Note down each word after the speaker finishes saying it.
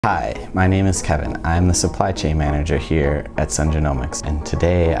Hi, my name is Kevin. I'm the supply chain manager here at GENOMICS, and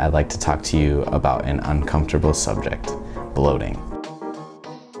today I'd like to talk to you about an uncomfortable subject, bloating.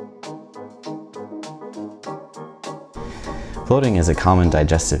 Bloating is a common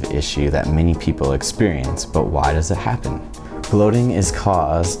digestive issue that many people experience, but why does it happen? Bloating is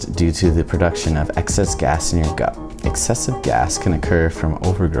caused due to the production of excess gas in your gut. Excessive gas can occur from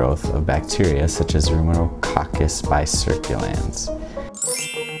overgrowth of bacteria such as Rhamnococcus bicirculans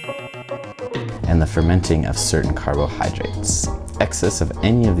and the fermenting of certain carbohydrates. Excess of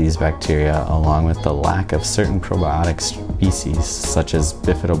any of these bacteria, along with the lack of certain probiotic species such as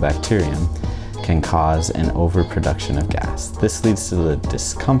bifidobacterium, can cause an overproduction of gas. This leads to the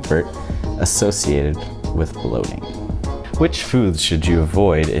discomfort associated with bloating. Which foods should you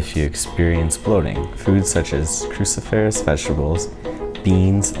avoid if you experience bloating? Foods such as cruciferous vegetables,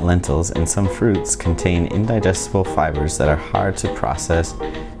 beans, lentils, and some fruits contain indigestible fibers that are hard to process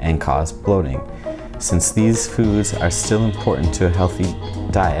and cause bloating. Since these foods are still important to a healthy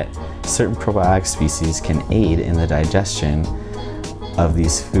diet, certain probiotic species can aid in the digestion of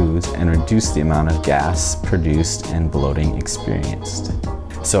these foods and reduce the amount of gas produced and bloating experienced.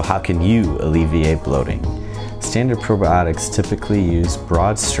 So how can you alleviate bloating? Standard probiotics typically use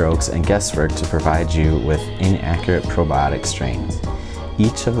broad strokes and guesswork to provide you with inaccurate probiotic strains.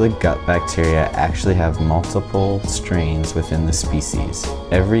 Each of the gut bacteria actually have multiple strains within the species.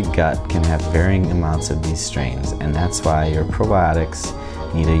 Every gut can have varying amounts of these strains, and that's why your probiotics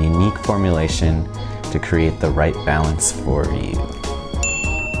need a unique formulation to create the right balance for you.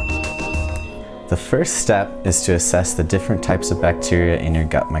 The first step is to assess the different types of bacteria in your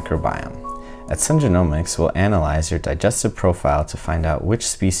gut microbiome. At GENOMICS, we'll analyze your digestive profile to find out which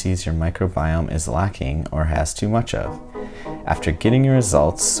species your microbiome is lacking or has too much of. After getting your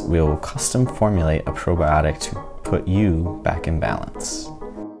results, we will custom formulate a probiotic to put you back in balance.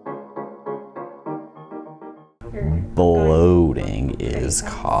 Bloating is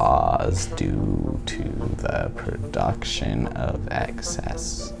caused due to the production of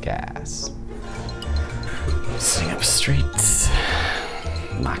excess gas. Sitting up straight,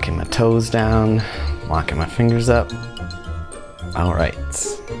 knocking my toes down, locking my fingers up. All right.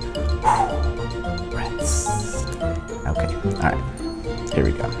 Okay, all right, here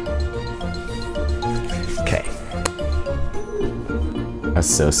we go. Okay.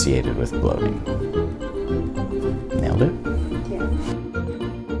 Associated with bloating.